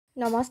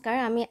নমস্কাৰ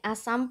আমি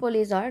আসাম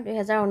পুলিচৰ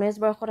 2019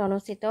 বৰ্ষত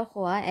অনুষ্ঠিত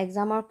হোৱা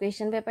এক্সামৰ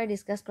কুৱেশ্যন পেপাৰ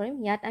ডিছকাছ কৰিম।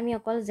 ইয়াত আমি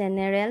অকল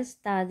জেনেৰেল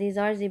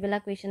ষ্টাডিজৰ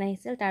যিবিলাক কুৱেশ্যন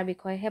আহিছিল তাৰ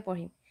বিষয়েহে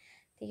পঢ়িম।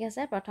 ঠিক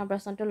আছে, প্ৰথম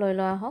প্ৰশ্নটো লৈ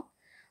লোৱা হওক।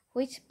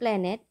 Which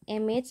planet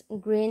এমিটছ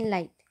green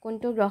light?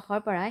 কোনটো গ্ৰহৰ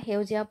পৰা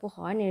সেউজীয়া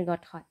পোহৰ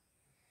নিৰ্গত হয়?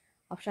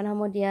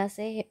 অপশ্যনসমূহ দিয়া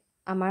আছে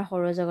আমাৰ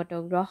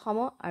সৌৰজগতৰ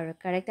গ্ৰহসমূহ, আৰু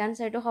কাৰেক্ট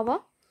আনচাৰটো হ'ব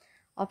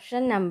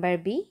option number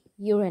B,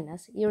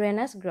 Uranus.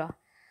 Uranus গ্ৰহ।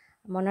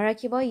 মনত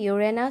ৰাখিব,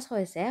 ইউৰেনাছ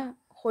হৈছে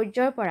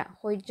সূৰ্যৰ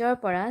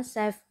পৰা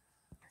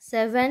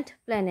ছেভেন্থ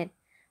প্লেনেট,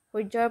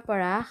 সূৰ্যৰ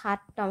পৰা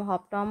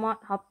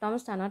সপ্তম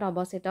স্থানত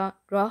অৱস্থিত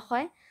গ্ৰহ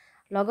হয়।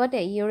 লগতে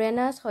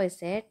ইউৰেনাছ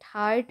হৈছে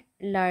থাৰ্ড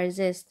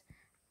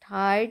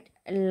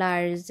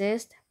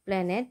লাৰ্জেষ্ট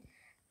প্লেনেট,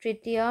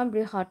 তৃতীয়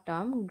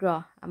বৃহত্তম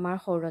গ্ৰহ আমাৰ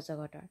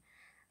সৌৰজগতৰ।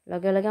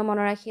 লগে লগে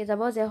মনত ৰাখি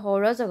যাব যে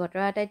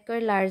সৌৰজগতৰ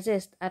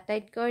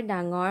আটাইতকৈ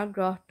ডাঙৰ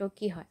গ্ৰহটো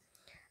কি হয়?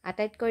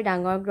 আটাইতকৈ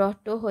ডাঙৰ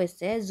গ্ৰহটো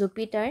হৈছে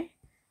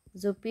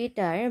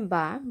জুপিটাৰ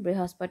বা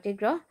বৃহস্পতি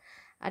গ্ৰহ।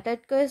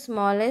 আটাইতকৈ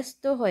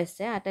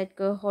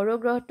আটাইতকৈ সৰু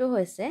গ্ৰহটো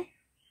হৈছে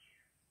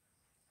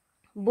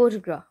বুধ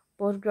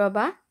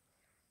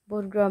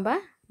গ্ৰহ বা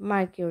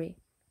মাৰ্কিউৰী।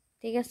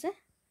 ঠিক আছে,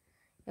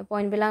 এই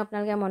পইণ্টবিলাক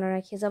আপোনালোকে মনত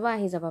ৰাখি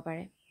আহি যাব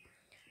পাৰে।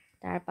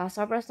 তাৰ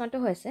পাছৰ প্ৰশ্নটো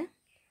হৈছে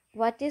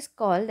what is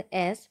cold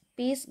as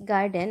piece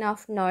garden of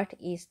north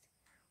east?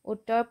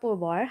 উত্তৰ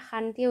পূৰ্বৰ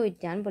শান্তি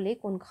উদ্যান বুলি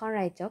কোনখন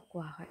ৰাজ্যক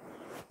কোৱা হয়?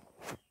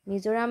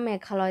 মিজোৰাম,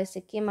 মেঘালয়,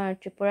 ছিকিম আৰু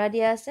ত্ৰিপুৰা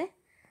দিয়া আছে,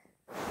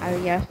 আৰু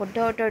ইয়াৰ শুদ্ধ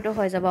উত্তৰটো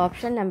হৈ যাব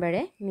অপশ্যন নম্বৰ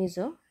এ,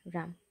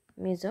 মিজোৰাম।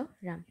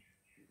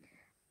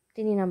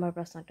 3 নম্বৰ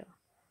প্ৰশ্নটো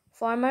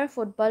former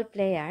football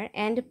player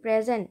and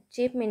present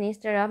chief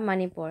minister of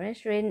Manipur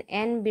Shri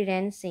N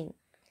Biren Singh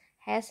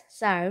has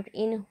চাৰ্ভড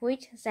in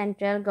which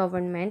central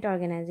government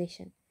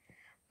organisation?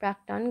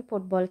 প্ৰাক্তন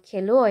ফুটবল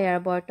খেলুৱৈ আৰু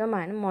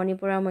বৰ্তমান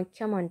মণিপুৰৰ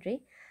মুখ্যমন্ত্ৰী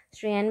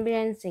শ্ৰী এন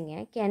বীৰেন সিঙে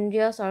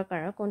কেন্দ্ৰীয়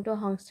চৰকাৰৰ কোনটো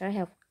সংস্থাৰ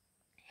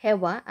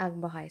সেৱা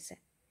আগবঢ়াইছে?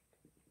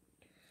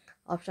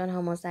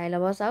 অপশ্যনসমূহ চাই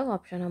ল'ব চাওক।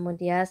 অপশ্যনসমূহ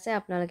দিয়া আছে,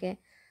 আপোনালোকে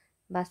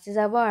বাছি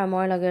যাব, আৰু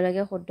মই লগে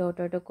লগে শুদ্ধ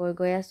উত্তৰটো কৈ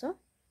গৈ আছোঁ।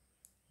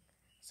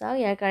 চাওক,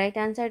 ইয়াৰ কাৰেক্ট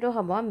আনচাৰটো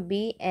হ'ব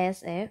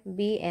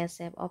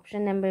BSF।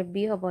 অপশ্যন নম্বৰ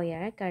বি হ'ব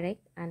ইয়াৰ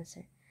কাৰেক্ট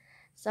আনচাৰ।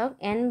 চাওক,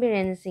 এন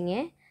বীৰেন সিঙে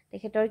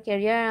তেখেতৰ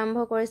কেৰিয়াৰ আৰম্ভ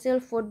কৰিছিল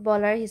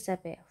ফুটবল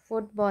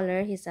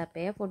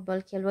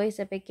খেলুৱৈ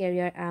হিচাপে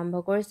কেৰিয়াৰ আৰম্ভ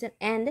কৰিছিল,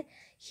 and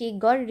he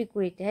got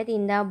ৰিক্ৰুইটেড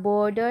in the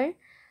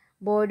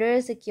border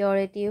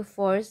security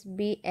force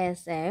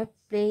BSF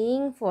playing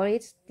for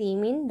it's team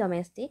in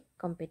domestic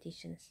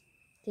কম্পিটিশ্যনছ।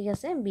 ঠিক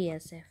আছে,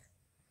 BSF।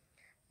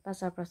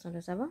 পাছৰ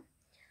প্ৰশ্নটো চাব।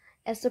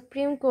 এ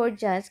সুপ্ৰিম কোৰ্ট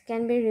জাজ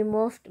কেন বি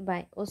ৰিমুভড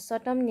বাই?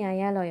 উচ্চতম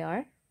ন্যায়ালয়ৰ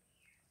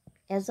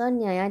এজন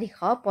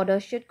ন্যায়াধীশক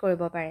পদচ্যুত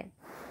কৰিব পাৰে।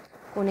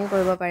 কোনে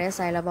কৰিব পাৰে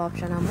চাই ল'ব।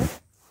 অপশ্যনসমূহ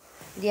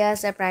দিয়া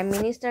আছে prime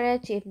মিনিষ্টাৰে,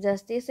 chief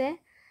জাষ্টিছে,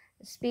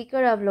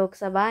 speaker of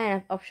Lok Sabha,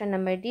 option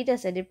number ডিত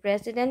আছে দি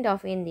প্ৰেছিডেণ্ট অফ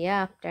ইণ্ডিয়া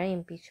আফটাৰ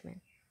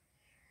ইম্পিচমেণ্ট।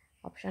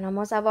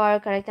 অপশ্যনসমূহ চাব, আৰু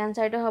কাৰেক্ট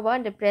আনচাৰটো হ'ব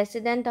দি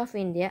প্ৰেছিডেণ্ট অফ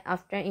ইণ্ডিয়া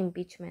আফটাৰ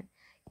ইম্পিচমেণ্ট।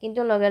 কিন্তু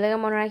লগে লগে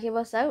মনত ৰাখিব,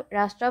 চাওক,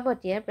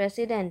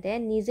 প্ৰেছিডেণ্টে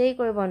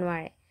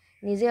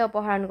নিজেই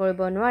অপসাৰণ কৰিব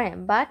নোৱাৰে,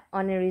 বাট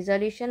on a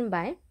resolution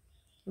by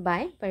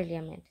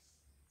parliament.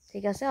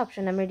 ঠিক আছে,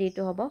 অপশ্যন নম্বৰ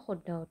ডিটো হ'ব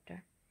শুদ্ধ উত্তৰ।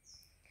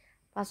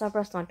 পাছৰ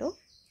প্ৰশ্নটো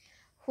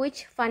which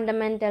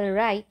fundamental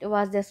right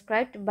was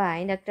described by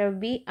doctor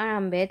B.R.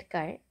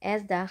 Ambedkar as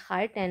the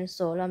heart and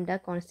solo of the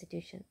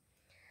constitution?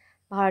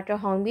 ভাৰতৰ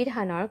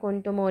সংবিধানৰ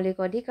কোনটো মৌলিক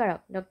অধিকাৰক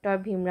ডক্টৰ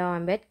ভীমৰাও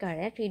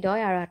আম্বেদকাৰে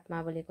হৃদয় আৰু আত্মা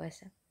বুলি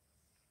কৈছে?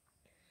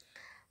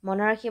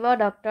 মনত ৰাখিব,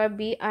 ডক্টৰ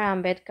B.R.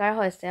 আম্বেদকাৰ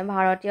হৈছে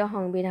ভাৰতীয়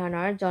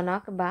সংবিধানৰ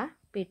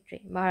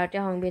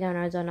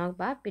জনক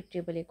বা পিতৃ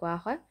বুলি কোৱা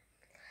হয়,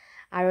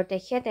 আৰু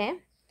তেখেতে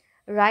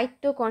ৰাইট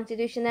টু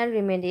কনষ্টিটিউশ্যনেল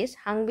ৰিমেডিজ,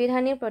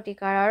 সাংবিধানিক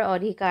প্ৰতিকাৰৰ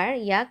অধিকাৰ,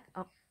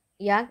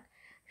 ইয়াক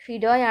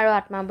হৃদয় আৰু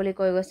আত্মা বুলি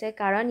কৈ গৈছে,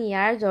 কাৰণ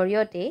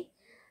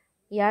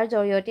ইয়াৰ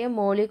জৰিয়তে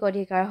মৌলিক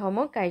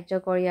অধিকাৰসমূহ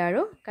কাৰ্যকৰী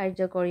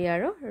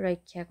আৰু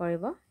ৰক্ষা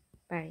কৰিব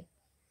পাৰি।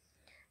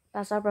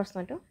 পাছৰ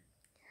প্ৰশ্নটো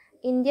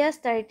India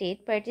started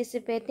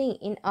পাৰ্টিচিপেটিং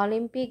in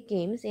Olympic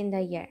games in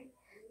the year?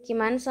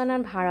 কিমান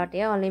চনত ভাৰতে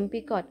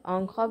অলিম্পিকত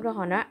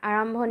অংশগ্ৰহণৰ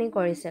আৰম্ভণি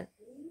কৰিছিল?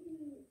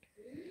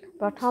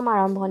 প্ৰথম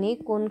আৰম্ভণি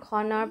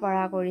কোনখনৰ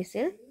পৰা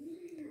কৰিছিল?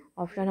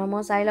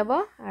 অপশ্যনসমূহ চাই ল'ব,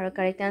 আৰু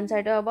কাৰেক্ট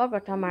আনচাৰটো হ'ব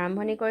প্ৰথম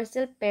আৰম্ভণি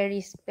কৰিছিল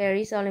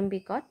পেৰিছ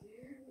অলিম্পিকত,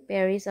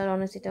 পেৰিছত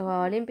অনুষ্ঠিত হোৱা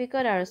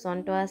অলিম্পিকত, আৰু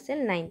চনটো আছিল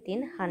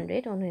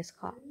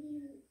 1900।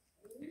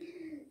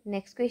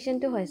 নেক্সট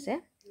কুৱেশ্যনটো হৈছে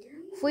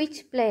which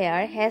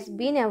player has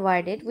been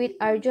awarded with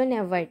Arjun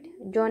award,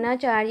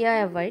 Dronacharya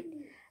award,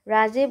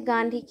 Rajiv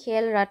Gandhi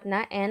খেল ৰত্ন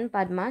এণ্ড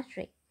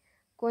পদ্মশ্ৰী?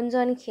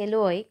 কোনজন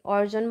খেলুৱৈক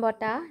অৰ্জুন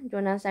বঁটা,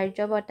 দ্ৰোণাচাৰ্য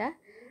বঁটা,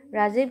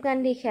 ৰাজীৱ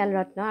গান্ধী খেল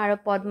ৰত্ন আৰু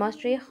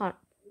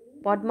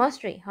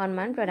পদ্মশ্ৰী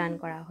সন্মান প্ৰদান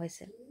কৰা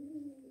হৈছিল?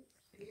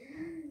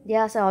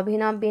 দিয়া আছে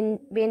অভিনৱ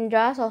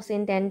বিন্দ্ৰা,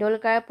 শচীন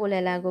তেণ্ডুলকাৰ,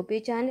 পুলেলা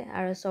গোপীচান্দ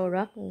আৰু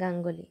সৌৰভ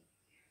গাংগুলী।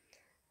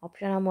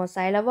 অপশ্যনসমূহ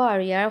চাই ল'ব,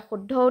 আৰু ইয়াৰ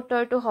শুদ্ধ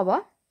উত্তৰটো হ'ব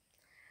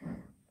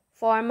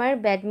former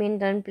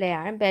badminton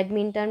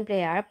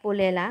player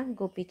Pullela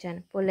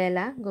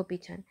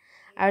Gopichand.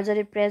 আৰু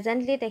যদি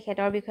প্ৰেজেন্টলি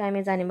তেখেতৰ বিষয়ে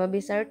আমি জানিব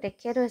বিচাৰোঁ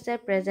তেখেত হৈছে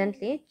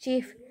প্ৰেজেন্টলি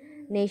চিফ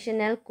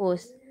নেশ্যনেল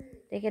কোচ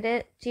তেখেতে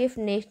চিফ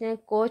নেশ্যনেল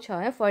কোচ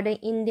হয় ফৰ দ্য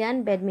ইণ্ডিয়ান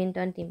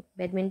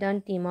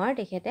বেডমিণ্টন টিমৰ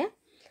তেখেতে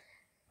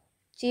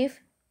চিফ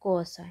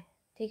কোচ হয়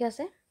ঠিক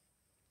আছে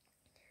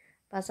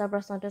পাছৰ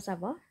প্ৰশ্নটো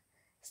চাব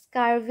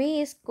scurvy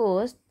is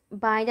caused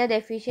by the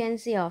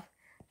deficiency of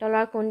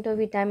তলৰ কোনটো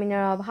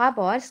ভিটামিনৰ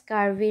অভাৱত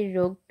স্কাৰ্ভি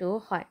ৰোগটো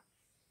হয়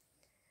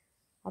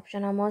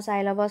অপশ্যনসমূহ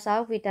চাই ল'ব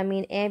চাওক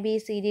vitamin A B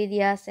C D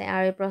দিয়া আছে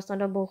আৰু এই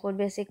প্ৰশ্নটো বহুত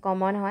বেছি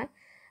কমন হয়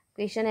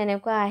কুৱেশ্যন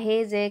এনেকুৱা আহে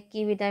যে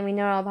কি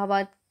ভিটামিনৰ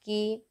অভাৱত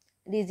কি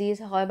ডিজিজ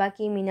হয় বা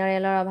কি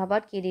মিনাৰেলৰ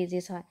অভাৱত কি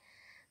ডিজিজ হয়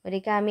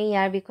গতিকে আমি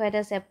ইয়াৰ বিষয়ে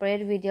এটা ছেপাৰেট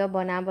ভিডিঅ'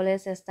 বনাবলৈ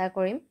চেষ্টা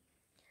কৰিম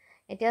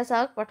এতিয়া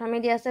চাওক প্ৰথমে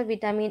দিয়া আছে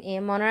ভিটামিন এ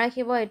মনত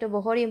ৰাখিব এইটো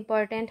বহুত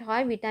ইম্পৰ্টেণ্ট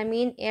হয়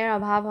ভিটামিন এৰ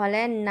অভাৱ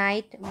হ'লে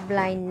নাইট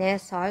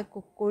ব্লাইণ্ডনেছ হয়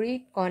কুকুৰী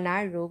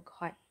কণাৰ ৰোগ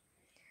হয়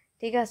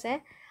ঠিক আছে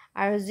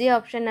আৰু যি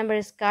অপশ্যন নম্বৰ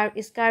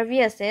স্কাৰ্ভি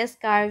আছে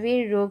স্কাৰ্ভি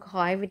ৰোগ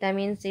হয়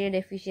ভিটামিন চিৰ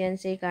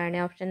ডেফিচিয়েঞ্চিৰ কাৰণে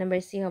অপশ্যন নম্বৰ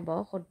চি হ'ব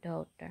শুদ্ধ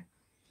উত্তৰ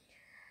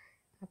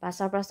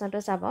পাছৰ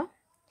প্ৰশ্নটো চাব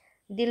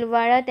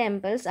Dilwara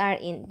temples are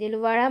in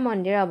Dilwara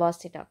মন্দিৰ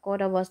অৱস্থিত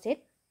ক'ত অৱস্থিত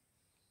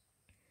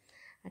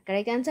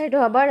কাৰেক্ট এনচাৰটো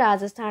হ'ব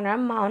ৰাজস্থানৰ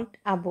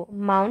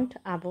মাউণ্ট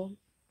আবু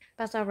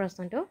পাছৰ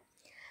প্ৰশ্নটো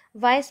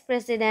vice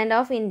president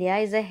of India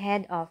is a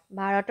head of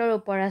ভাৰতৰ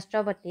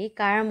উপৰাষ্ট্ৰপতি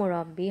কাৰ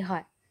মুৰব্বী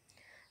হয়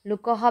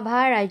লোকসভা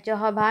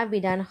ৰাজ্যসভা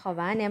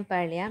বিধানসভা নে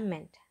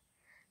পাৰ্লিয়ামেণ্ট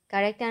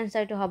কাৰেক্ট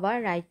এনচাৰটো হ'ব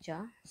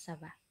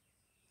ৰাজ্যসভা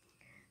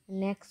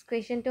নেক্সট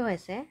কুৱেশ্যনটো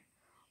হৈছে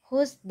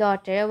হুজ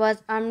daughter was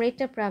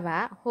Amrita Prabha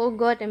who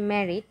gut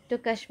married two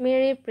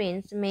Kashmiri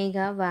prince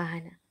Megha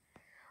বাহানা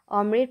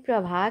অমৃত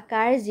প্ৰভা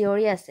কাৰ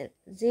জীয়ৰী আছিল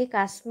যি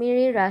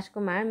কাশ্মীৰী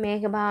ৰাজকুমাৰ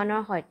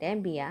মেঘবাহনৰ সৈতে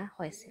বিয়া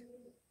হৈছিল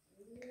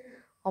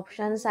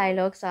অপশ্যন চাই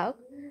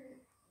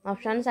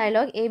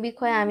লওক এই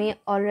বিষয়ে আমি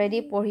অলৰেডি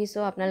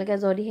পঢ়িছোঁ আপোনালোকে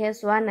যদিহে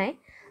চোৱা নাই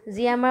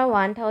যি আমাৰ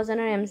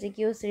 1000ৰ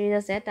MCQ চিৰিজ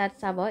আছে তাত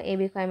চাব এই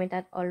বিষয়ে আমি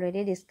তাত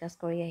অলৰেডি ডিছকাছ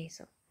কৰি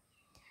আহিছোঁ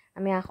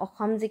আমি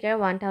অসম জিকেৰ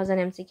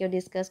 1000 MCQ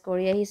ডিছকাছ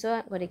কৰি আহিছোঁ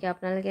গতিকে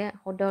আপোনালোকে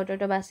শুদ্ধ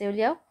উত্তৰটো বাছি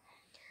উলিয়াওক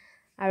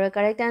আৰু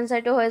কাৰেক্ট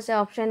এনচাৰটো হৈছে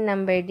অপশ্যন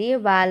নম্বৰ ডি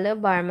বাল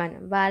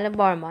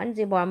বৰ্মন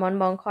যি বৰ্মন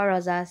বংশৰ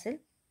ৰজা আছিল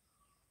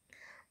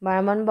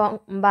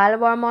বাল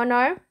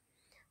বৰ্মনৰ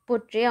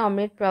পুত্ৰী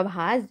অমৃত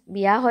প্ৰভা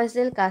বিয়া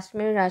হৈছিল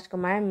কাশ্মীৰ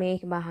ৰাজকুমাৰ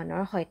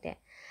মেঘবাহনৰ সৈতে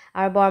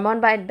আৰু বৰ্মন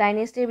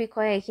ডাইনেষ্টিৰ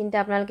বিষয়ে এইখিনিতে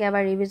আপোনালোকে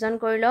এবাৰ ৰিভিজন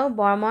কৰি লওক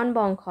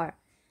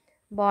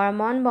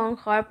বৰ্মন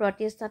বংশৰ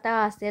প্ৰতিষ্ঠাতা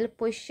আছিল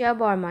পুষ্য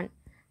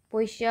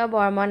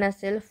বৰ্মন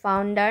আছিল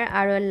ফাউণ্ডাৰ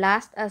আৰু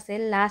লাষ্ট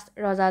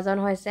ৰজাজন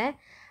হৈছে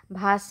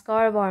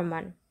ভাস্কৰ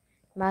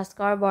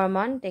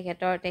বৰ্মন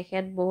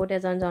তেখেত বহুত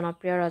এজন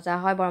জনপ্ৰিয় ৰজা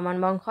হয় বৰ্মন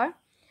বংশৰ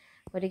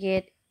গতিকে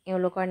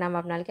এওঁলোকৰ নাম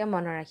আপোনালোকে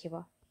মনত ৰাখিব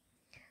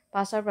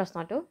পাছৰ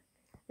প্ৰশ্নটো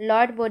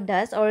লৰ্ড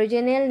বুদ্ধাছ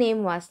অৰিজিনেল নেম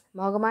ৱাজ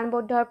ভগৱান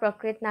বুদ্ধৰ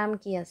প্ৰকৃত নাম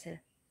কি আছিল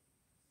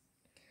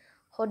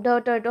শুদ্ধ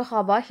উত্তৰটো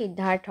হ'ব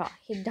সিদ্ধাৰ্থ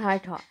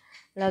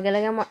লগে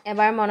লগে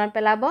এবাৰ মনত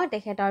পেলাব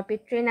তেখেতৰ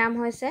পিতৃৰ নাম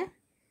হৈছে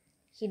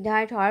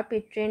সিদ্ধাৰ্থৰ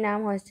পিতৃৰ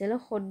নাম হৈছিল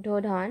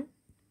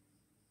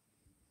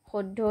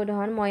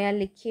শুদ্ধোধন মই ইয়াত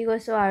লিখি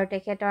গৈছোঁ আৰু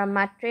তেখেতৰ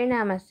মাতৃৰ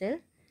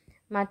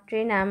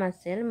নাম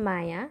আছিল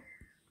মায়া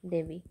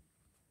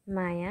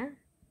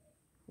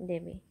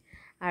দেৱী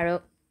আৰু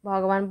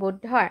ভগৱান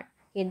বুদ্ধৰ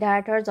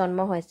সিদ্ধাৰ্থৰ জন্ম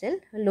হৈছিল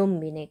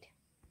লুম্বিনীত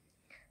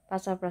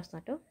পাছৰ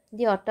প্ৰশ্নটো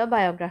দি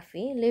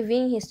অট'বায়োগ্ৰাফী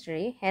living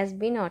history has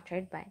been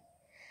অথাৰ্ড by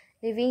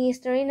living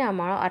history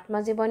নামৰ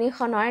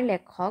আত্মজীৱনীখনৰ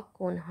লেখক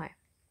কোন হয়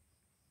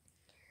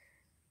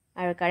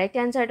আৰু কাৰেক্ট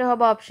এনচাৰটো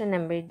হ'ব option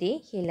number D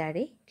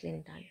Hillary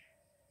Clinton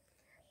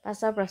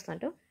পাছৰ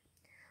প্ৰশ্নটো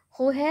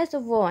who has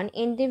one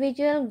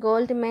individual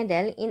gold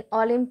medal in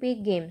Olympic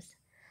games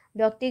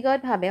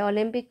ব্যক্তিগতভাৱে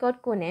অলিম্পিকত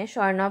কোনে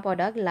স্বৰ্ণ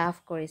পদক লাভ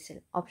কৰিছিল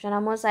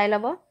অপশ্যনসমূহ চাই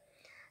ল'ব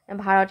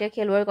ভাৰতীয়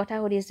খেলুৱৈৰ কথা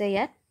সুধিছে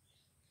ইয়াত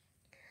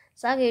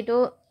চাওক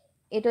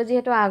এইটো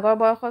যিহেতু আগৰ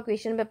বৰ্ষৰ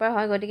কুৱেশ্যন পেপাৰ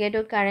হয় গতিকে এইটো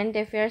কাৰেণ্ট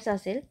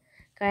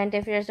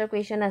এফেয়াৰ্ছৰ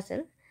কুৱেশ্যন আছিল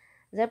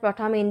যে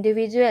প্ৰথম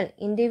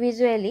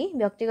ইণ্ডিভিজুৱেলি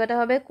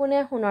ব্যক্তিগতভাৱে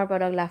কোনে সোণৰ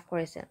পদক লাভ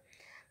কৰিছিল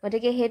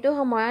গতিকে সেইটো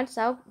সময়ত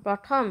চাওক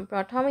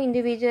প্ৰথম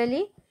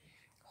ইণ্ডিভিজুৱেলি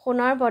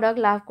সোণৰ পদক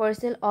লাভ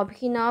কৰিছিল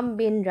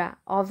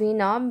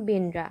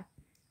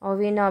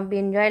অভিনৱ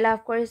বিন্দ্ৰাই লাভ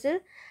কৰিছিল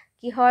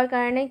কিহৰ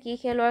কাৰণে কি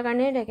খেলৰ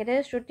কাৰণে তেখেতে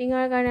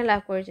শ্বুটিঙৰ কাৰণে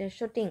লাভ কৰিছিল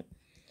শ্বুটিং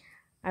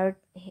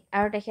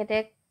আৰু তেখেতে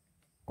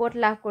ক'ত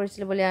লাভ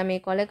কৰিছিল বুলি আমি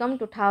ক'লে ক'ম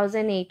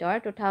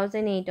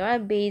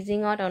 2008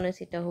 বেইজিঙত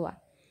অনুষ্ঠিত হোৱা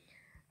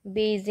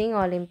বেইজিং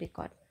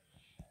অলিম্পিকত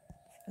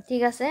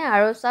ঠিক আছে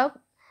আৰু চাওক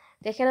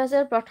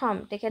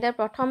তেখেতে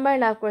প্ৰথমবাৰ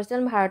লাভ কৰিছিল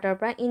ভাৰতৰ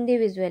পৰা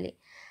ইণ্ডিভিজুৱেলি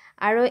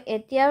আৰু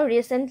এতিয়াও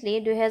ৰিচেণ্টলি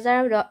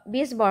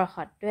 2020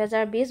 বৰ্ষত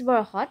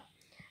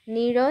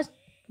নীৰজ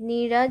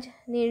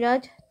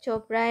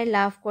চোপ্ৰাই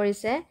লাভ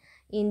কৰিছে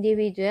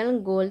ইণ্ডিভিজুৱেল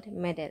গ'ল্ড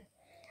মেডেল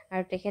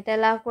আৰু তেখেতে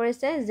লাভ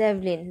কৰিছে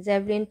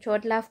জেভলিন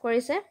থ্ৰ'ত লাভ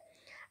কৰিছে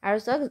আৰু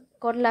চাওক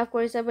ক'ত লাভ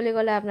কৰিছে বুলি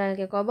ক'লে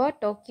আপোনালোকে ক'ব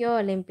টকিঅ'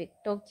 অলিম্পিক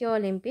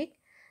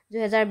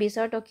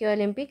 2020ৰ টকিঅ'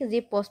 অলিম্পিক যি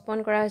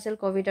পষ্টপন কৰা হৈছিল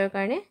ক'ভিডৰ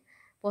কাৰণে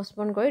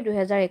পষ্টপন কৰি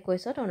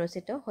 2021ত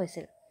অনুষ্ঠিত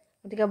হৈছিল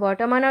গতিকে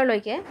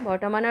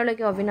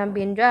বৰ্তমানলৈকে অভিনৱ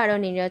বিন্দ্ৰা আৰু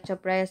নীৰজ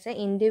চোপ্ৰাই আছে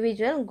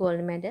ইণ্ডিভিজুৱেল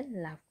গ'ল্ড মেডেল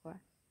লাভ কৰা।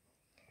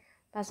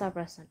 পাছৰ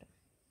প্ৰশ্নটো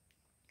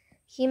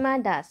Hima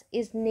Das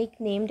is Nick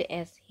named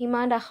as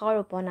Hima দাসৰ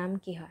উপনাম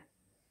কি হয়?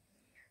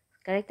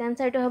 কাৰেক্ট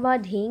আনচাৰটো হ'ব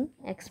ধিং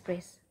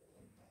এক্সপ্ৰেছ।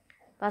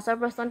 পাছৰ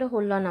প্ৰশ্নটো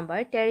 16 নম্বৰ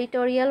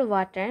টেৰিটৰিয়েল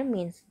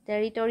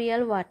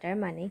ৱাটাৰ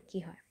মানে কি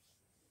হয়?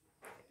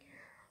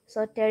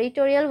 So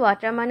territorial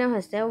water মানে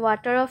হৈছে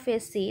water of a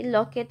sea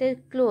located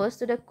close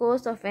to the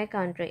coast of a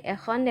country.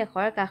 এখন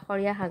দেশৰ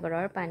কাষৰীয়া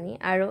সাগৰৰ পানী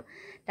আৰু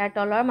তাৰ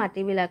তলৰ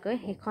মাটিবিলাকে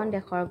সেইখন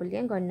দেশৰ বুলি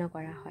গণ্য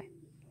কৰা হয়।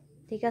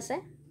 ঠিক আছে,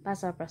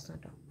 পাছৰ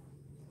প্ৰশ্নটো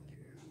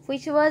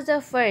Which was the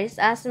first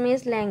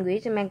Assamese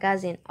language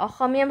magazine?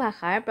 অসমীয়া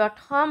ভাষাৰ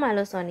প্ৰথম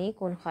আলোচনী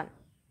কোনখন?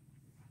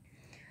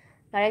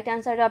 কাৰেক্ট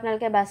আনচাৰটো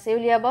আপোনালোকে বাছি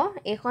উলিয়াব।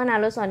 এইখন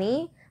আলোচনী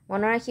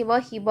মনত ৰাখিব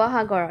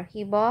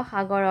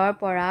শিৱসাগৰৰ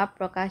পৰা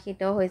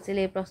প্ৰকাশিত হৈছিল।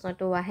 এই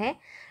প্ৰশ্নটো আহে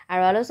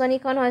আৰু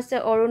আলোচনীখন হৈছে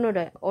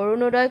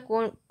অৰুণোদয়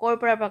ক'ৰ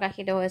পৰা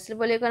প্ৰকাশিত হৈছিল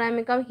বুলি ক'লে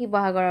আমি ক'ম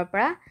শিৱসাগৰৰ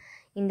পৰা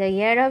ইন দ্য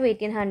ইয়েৰ অফ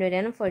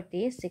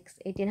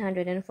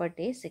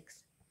 1846।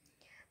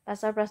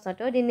 পাছৰ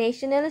প্ৰশ্নটো দি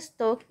national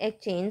stock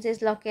exchange is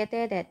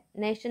located at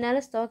national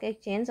stock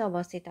exchange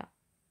অৱস্থিত।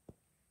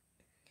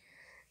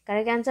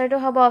 কাৰেক্ট আনচাৰটো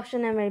হ'ব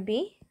অপশ্যন নম্বৰ বি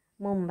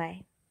মুম্বাই।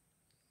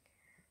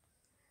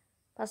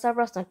 পাছৰ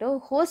প্ৰশ্নটো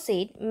হু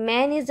said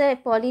man is a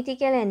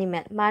political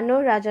animal মানুহ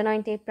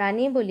ৰাজনৈতিক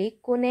প্ৰাণী বুলি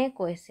কোনে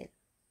কৈছিল?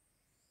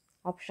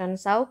 অপশ্যন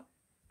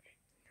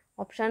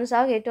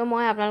চাওক এইটো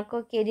মই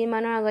আপোনালোকক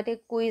কেইদিনমানৰ আগতে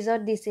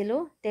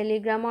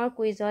টেলিগ্ৰামৰ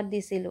কুইজত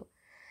দিছিলোঁ।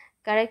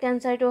 কাৰেক্ট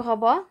আনচাৰটো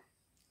হ'ব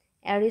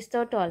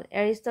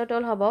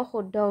এৰিষ্টটল হ'ব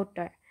শুদ্ধ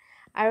উত্তৰ।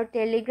 আৰু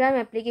টেলিগ্ৰাম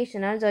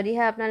এপ্লিকেশ্যনত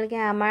যদিহে আপোনালোকে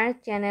আমাৰ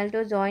চেনেলটো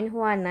জইন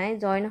হোৱা নাই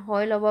জইন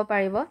হৈ ল'ব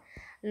পাৰিব।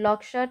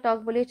 লক্ষ্যটক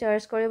বুলি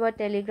চাৰ্চ কৰিব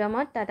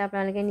টেলিগ্ৰামত, তাত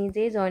আপোনালোকে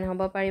নিজেই জইন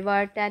হ'ব পাৰিব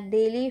আৰু তাত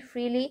ডেইলি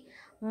ফ্ৰীলি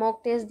মক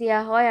টেষ্ট দিয়া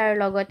হয় আৰু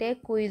লগতে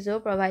কুইজো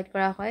প্ৰভাইড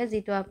কৰা হয়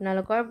যিটো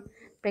আপোনালোকৰ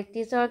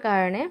প্ৰেক্টিচৰ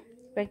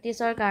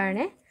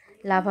কাৰণে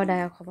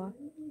লাভদায়ক হ'ব।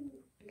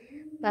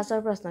 পাছৰ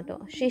প্ৰশ্নটো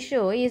শিশু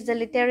is the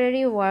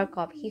literary work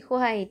of শিশু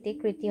সাহিত্যিক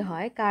কৃতি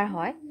হয় কাৰ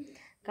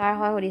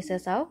হয় সুধিছে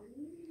চাওক।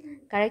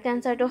 কাৰেক্ট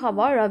আনচাৰটো হ'ব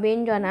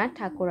ৰবীন্দ্ৰনাথ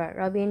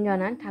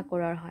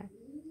ঠাকুৰৰ হয়।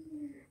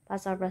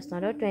 পাছৰ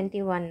প্ৰশ্নটো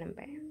 21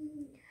 number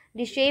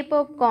The shape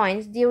of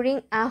coins during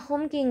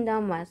Ahom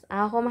kingdom was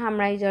Ahom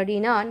সাম্ৰাজ্যৰ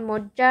দিনত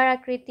মুদ্ৰাৰ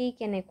আকৃতি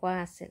কেনেকুৱা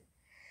আছিল?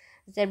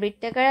 যে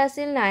বৃত্তাকাৰ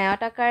আছিল,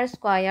 আয়তাকাৰ,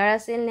 স্কয়াৰ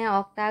আছিল নে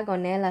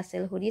অক্টাগনেল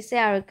আছিল সুধিছে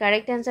আৰু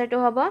কাৰেক্ট আনচাৰটো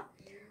হ'ব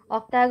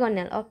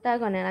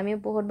অক্টাগনেল। আমি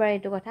বহুতবাৰ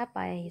এইটো কথা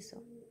পাই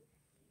আহিছোঁ।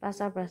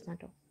 পাছৰ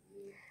প্ৰশ্নটো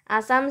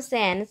আছাম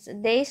চেন্স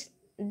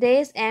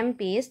দেশ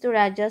MPs to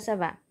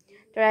ৰাজ্যসভা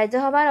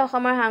ৰাজ্যসভাত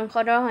অসমৰ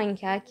সাংসদৰ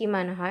সংখ্যা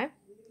কিমান হয়?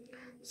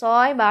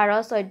 6,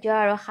 12, 14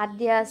 আৰু 7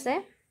 দিয়া আছে।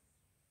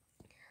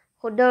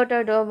 শুদ্ধ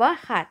উত্তৰটো হ'ব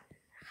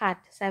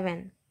 7।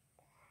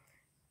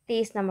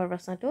 23 নম্বৰ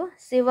প্ৰশ্নটো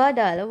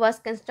Sivadol was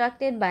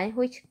constructed by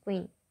which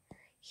queen?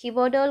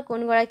 Sivadol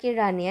কোনগৰাকী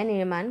ৰাণীয়ে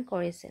নিৰ্মাণ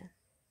কৰিছিল?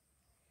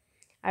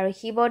 আৰু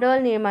শিৱদৌল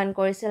নিৰ্মাণ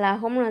কৰিছিল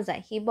আহোম ৰজা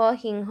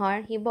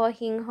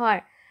শিৱসিংহৰ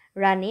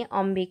ৰাণী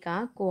অম্বিকা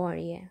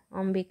কোঁৱৰীয়ে।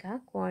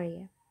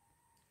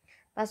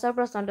 পাছৰ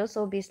প্ৰশ্নটো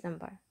 24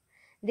 number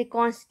The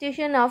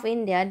Constitution of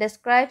India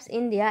describes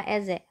India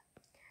as a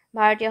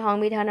ভাৰতীয়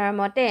সংবিধানৰ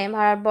মতে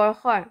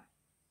ভাৰতবৰ্ষৰ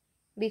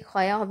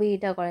বিষয়ে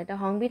অভিহিত কৰে। তো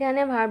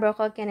সংবিধানে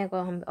ভাৰতবৰ্ষক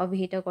কেনেকৈ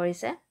অভিহিত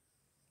কৰিছে?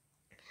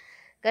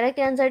 কাৰেক্ট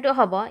আনচাৰটো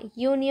হ'ব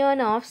ইউনিয়ন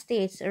অফ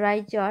ষ্টেটছ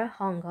ৰাজ্যৰ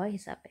সংঘ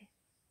হিচাপে।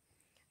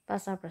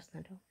 পাছৰ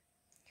প্ৰশ্নটো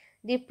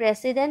The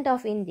President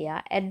of India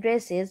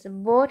addresses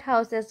both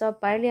houses of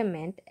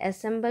parliament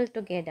assembled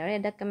together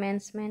at the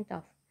commencement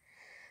of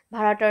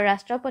ভাৰতৰ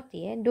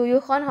ৰাষ্ট্ৰপতিয়ে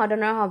দুয়োখন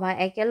সদনৰ সভা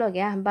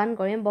একেলগে আহ্বান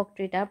কৰি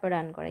বক্তৃতা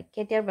প্ৰদান কৰে।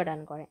 কেতিয়া প্ৰদান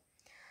কৰে?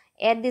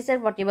 এড দিছে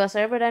প্ৰতি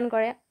বছৰে প্ৰদান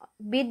কৰে।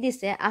 বিট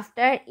দিছে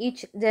after is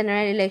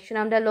general election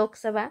of the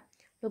Lok Sabha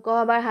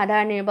লোকসভাৰ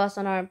সাধাৰণ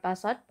নিৰ্বাচনৰ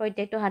পাছত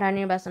প্ৰত্যেকটো সাধাৰণ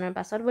নিৰ্বাচনৰ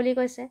পাছত বুলি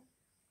কৈছে।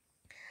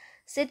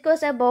 চিট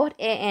কৈছে both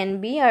A and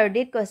B আৰু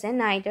ডিট কৈছে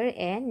neither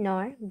A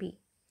nor B।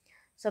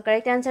 So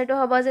correct answerটো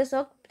হ'ব যে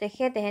চক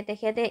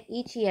তেখেতে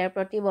ইচ ইয়াৰ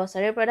প্ৰতি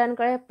বছৰে প্ৰদান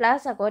কৰে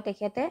প্লাছ আকৌ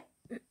তেখেতে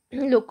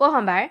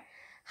লোকসভাৰ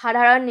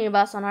সাধাৰণ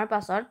নিৰ্বাচনৰ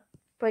পাছত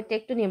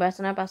প্ৰত্যেকটো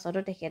নিৰ্বাচনৰ পাছতো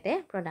তেখেতে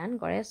প্ৰদান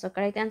কৰে। So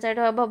correct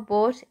answerটো হ'ব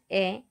both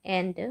A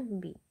and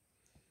B।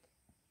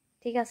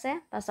 ঠিক আছে,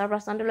 পাছৰ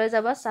প্ৰশ্নটো লৈ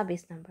যাব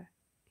 26 number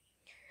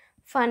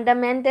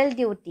Fundamental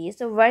duties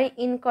were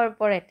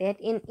incorporated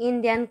in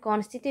Indian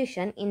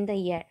Constitution in the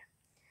year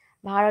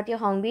ভাৰতীয়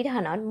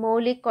সংবিধানত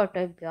মৌলিক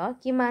কৰ্তব্য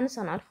কিমান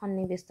চনত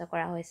সন্নিৱিষ্ট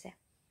কৰা হৈছে?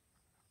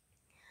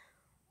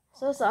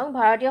 চাওক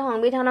ভাৰতীয়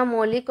সংবিধানৰ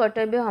মৌলিক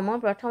কৰ্তব্যসমূহ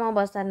প্ৰথম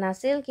অৱস্থাত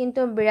নাছিল,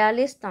 কিন্তু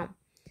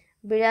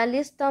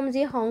 42তম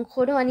যি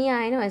সংশোধনী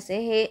আইন হৈছে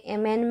সেই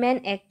এমেণ্ডমেণ্ট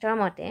এক্টৰ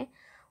মতে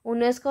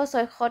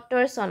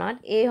 1976 চনত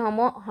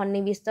এইসমূহ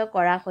সন্নিৱিষ্ট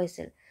কৰা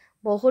হৈছিল।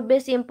 বহুত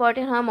বেছি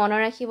ইম্পৰ্টেণ্ট হয়, মনত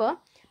ৰাখিব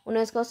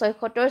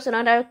 1976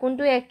 চনত। আৰু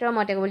কোনটো এক্টৰ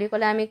মতে বুলি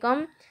ক'লে আমি ক'ম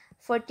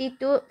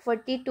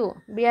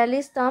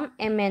 42তম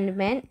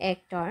এমেণ্ডমেণ্ট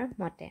এক্টৰ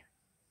মতে।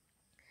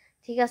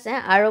 ঠিক আছে,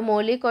 আৰু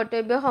মৌলিক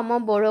কৰ্তব্যসমূহ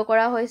বড়ো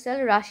কৰা হৈছিল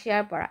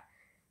ৰাছিয়াৰ পৰা।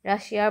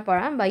 ৰাছিয়াৰ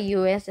পৰা বা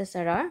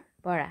USSRৰ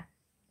পৰা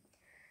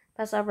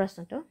পাছৰ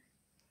প্ৰশ্নটো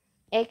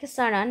এক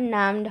শৰণ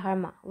নাম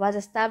ধৰ্ম was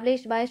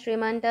established by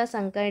Srimanta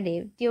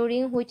Shankardev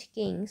during which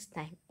king's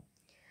time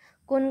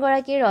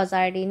কোনগৰাকী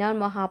ৰজাৰ দিনৰ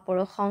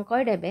মহাপুৰুষ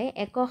শংকৰদেৱে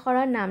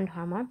একশৰণ নাম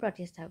ধৰ্মৰ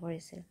প্ৰতিষ্ঠা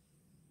কৰিছিল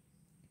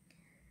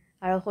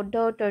আৰু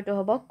শুদ্ধ উত্তৰটো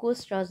হ'ব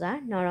কোচ ৰজা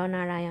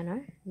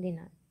নৰনাৰায়ণৰ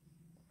দিনত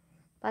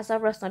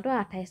পাছৰ প্ৰশ্নটো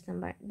 28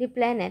 number the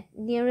planet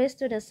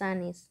nearest to the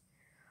sun is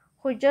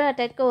সূৰ্যৰ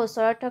আটাইতকৈ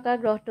ওচৰত থকা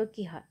গ্ৰহটো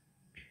কি হয়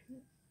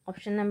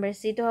অপশ্যন নম্বৰ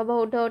সি টো হ'ব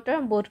শুদ্ধ উত্তৰ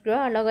বুধ গ্ৰহ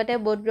আৰু লগতে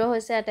বুধ গ্ৰহ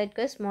হৈছে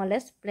আটাইতকৈ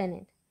স্মলেষ্ট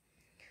প্লেনেট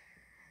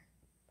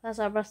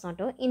পাছৰ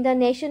প্ৰশ্নটো in the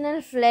national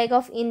flag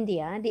off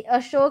India দি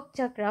অশোক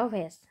চক্ৰ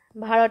ৱেষ্ট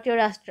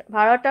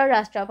ভাৰতৰ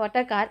ৰাষ্ট্ৰীয়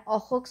পতাকাত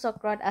অশোক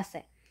চক্ৰত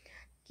আছে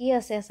কি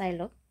আছে চাই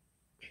লওক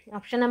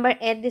অপশ্যন নম্বৰ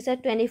এ দিছে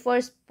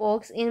 24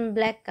 স্পোকছ ইন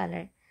ব্লেক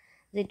কালাৰ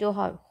যেটো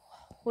হয়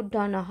শুদ্ধ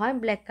নহয়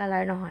ব্লেক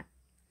কালাৰ নহয়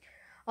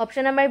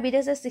অপশ্যন নম্বৰ বি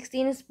দিছে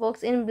 16 স্পোকছ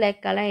ইন ব্লেক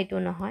কালাৰ এটো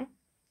নহয়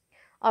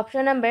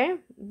অপশ্যন নম্বৰ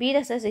বি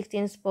আছে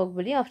 16 স্পোক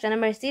বুলি অপশ্যন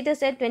নম্বৰ সি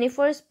আছে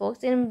 24 স্পোকছ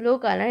ইন ব্লু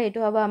কালাৰ এটো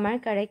হ'ব আমাৰ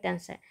কাৰেক্ট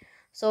আনসাৰ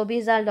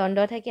 24 জাল দণ্ড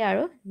থাকে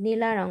আৰু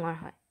নীলা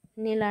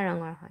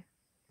ৰঙৰ হয়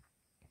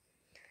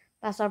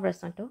পাছৰ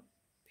প্ৰশ্নটো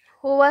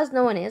হু ৱাজ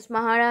ন'ন এজ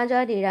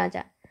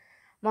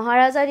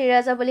মহাৰাজা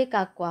ধীৰাজা বুলি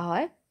কাক কোৱা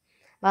হয়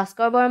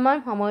ভাস্কৰ বৰ্মন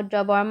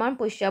সমুদ্ৰ বৰ্মন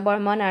পুষ্য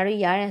বৰ্মন আৰু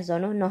ইয়াৰ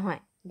এজনো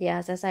নহয় দিয়া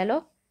আছে চাই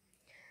লওক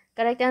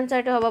কাৰেক্ট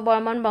আনসাৰটো হ'ব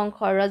বৰ্মন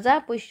বংশৰ ৰজা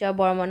পুষ্য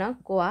বৰ্মনক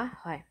কোৱা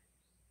হয়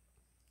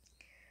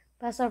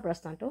পাছৰ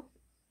প্ৰশ্নটো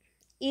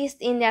ইষ্ট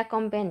ইণ্ডিয়া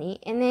কোম্পানী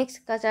এনেক্স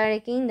কাছাৰী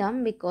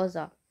kingdom because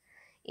of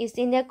east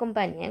India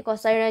কোম্পানীয়ে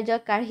কছাৰী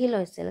ৰাজ্যক কাঢ়ি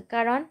লৈছিল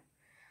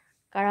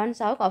কাৰণ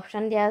চাওক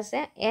অপশ্যন দিয়া আছে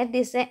এ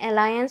দিছে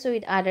এলায়েন্স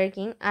উইথ আদাৰ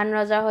কিং আন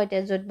ৰজাৰ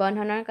সৈতে জোট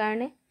বন্ধনৰ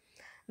কাৰণে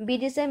বি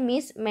দিছে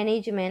মিছ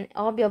মেনেজমেণ্ট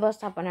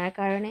অব্যৱস্থাপনাৰ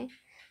কাৰণে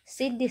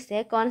চি দিছে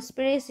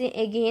কনস্পিৰেচি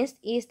এগেইনষ্ট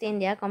ইষ্ট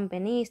ইণ্ডিয়া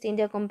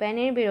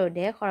কোম্পানীৰ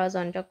বিৰুদ্ধে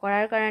ষড়যন্ত্ৰ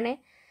কৰাৰ কাৰণে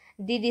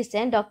ডি দিছে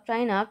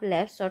ডক্ট্ৰাইন অফ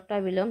লেপছ চৰ্ত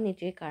বিলোম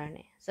নীতিৰ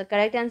কাৰণে সো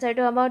কাৰেক্ট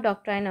আনসাৰটো হ'ব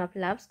ডক্ট্ৰাইন অফ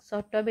লেপছ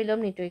চৰ্ত বিলোম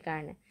নীতিৰ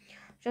কাৰণে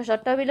সো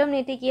চৰ্ত বিলোম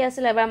নীতি কি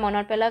আছিল এবাৰ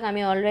মনত পেলাওক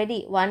আমি অলৰেডি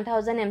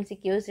 1000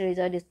 MCQ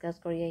সিৰিজত ডিসকাস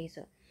কৰি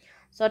আহিছো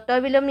চৰ্ত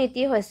বিলোম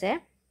নীতি হৈছে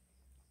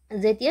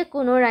যেতিয়া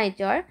কোনো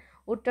ৰাজ্যৰ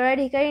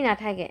উত্তৰাধিকাৰী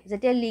নাথাকে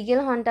যেতিয়া লিগেল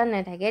সন্তান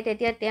নাথাকে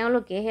তেতিয়া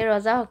তেওঁলোকে হে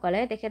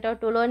ৰজাসকলে তেখেতৰ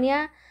তুলনীয়া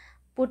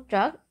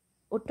পুত্ৰক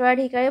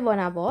উত্তৰাধিকাৰী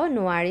বনাব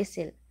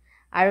নোৱাৰিছিল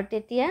আৰু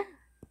তেতিয়া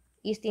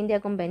ইষ্ট ইণ্ডিয়া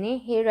কোম্পানী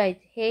সেই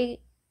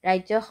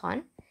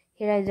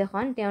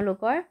ৰাজ্যখন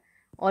তেওঁলোকৰ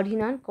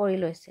অধীনত কৰি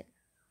লৈছিল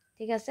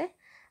ঠিক আছে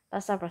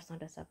পাছৰ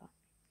প্ৰশ্নটো চাব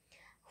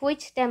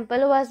which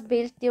temple was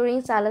built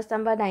during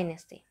Salastamba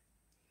dynasty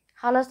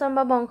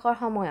Salastambha বংশৰ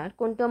সময়ত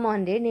কোনটো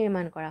মন্দিৰ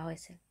নিৰ্মাণ কৰা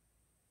হৈছিল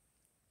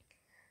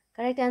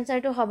কাৰেক্ট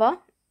আনসাৰটো হ'ব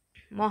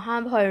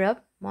মহাভৈৰৱ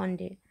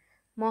মন্দিৰ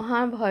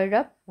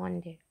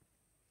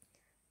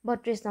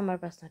 32 নম্বৰ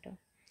প্ৰশ্নটো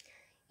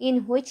in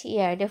which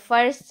year the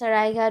first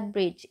Saraighat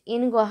bridge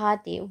in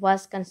Guwahati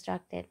was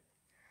constructed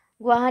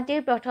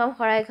গুৱাহাটীৰ প্ৰথম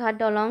শৰাইঘাট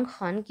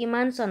দলংখন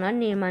কিমান চনত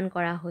নিৰ্মাণ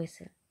কৰা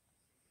হৈছিল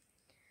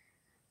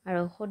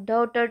আৰু শুদ্ধ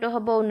উত্তৰটো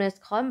হ'ব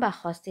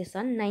 1962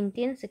 চন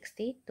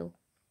 1962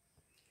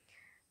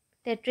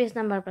 33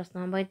 নম্বৰ প্ৰশ্ন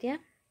হ'ব এতিয়া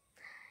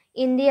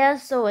India's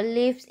soul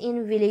lives in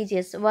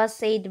villages was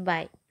said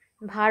by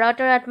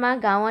ভাৰতৰ আত্মা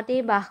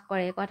গাঁৱতেই বাস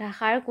কৰে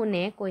কথাষাৰ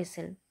কোনে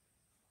কৈছিল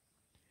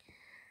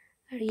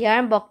ইয়াৰ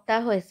বক্তা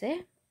হৈছে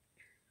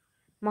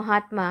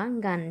মহাত্মা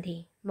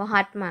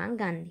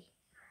গান্ধী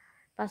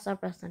পাছৰ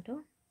প্ৰশ্নটো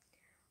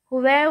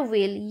Where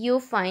will you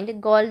find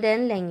golden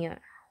langur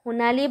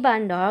সোণালী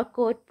বান্দৰ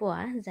ক'ত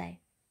পোৱা যায়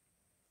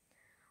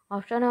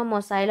অপশ্যন হ'ব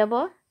চাই ল'ব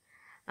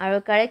আৰু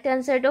কাৰেক্ট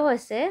আনসাৰটো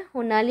হৈছে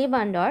সোণালী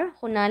বান্দৰ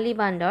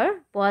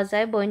পোৱা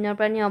যায়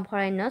বন্যপ্ৰাণী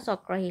অভয়াৰণ্য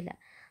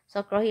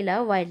চক্ৰশিলা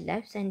ৱাইল্ড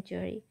লাইফ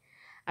চেঞ্চুৰী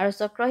আৰু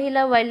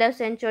চক্ৰশিলা ৱাইল্ড লাইফ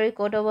চেঞ্চুৰী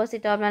ক'ত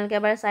অৱস্থিত আপোনালোকে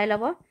এবাৰ চাই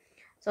ল'ব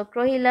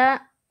চক্ৰশিলা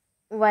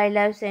wild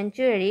life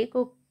century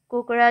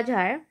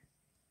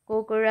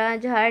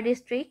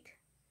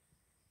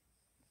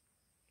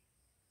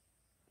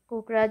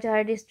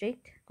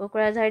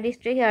Kokrajhar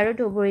district আৰু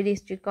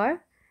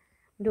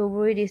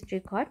ধুবুৰী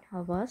ডিষ্ট্ৰিক্টত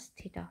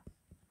অৱস্থিত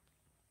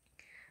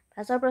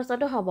পাছৰ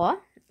প্ৰশ্নটো হ'ব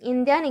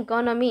ইণ্ডিয়ান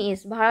ইকনমি ইজ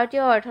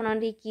ভাৰতীয়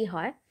অৰ্থনীতি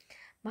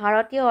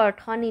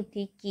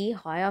কি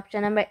হয়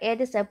অপশ্যন নম্বৰ এ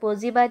দিছে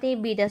পুঁজিবাদী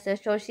বি দিছে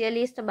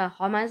ছ'চিয়েলিষ্ট বা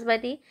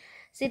সমাজবাদী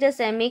চি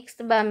দিছে মিক্সড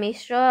বা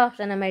মিশ্ৰ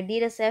অপশ্যন নম্বৰ ডি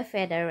দিছে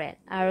ফেডাৰেল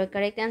আৰু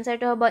কাৰেক্ট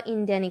আনসাৰটো হ'ব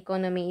Indian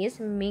economy is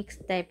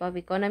mixed type of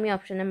economy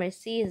option number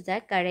C is the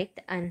correct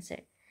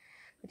answer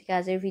গতিকে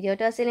আজিৰ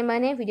ভিডিঅ'টো আছিল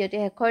ইমানেই ভিডিঅ'টো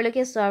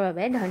শেষলৈকে চোৱাৰ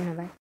বাবে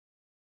ধন্যবাদ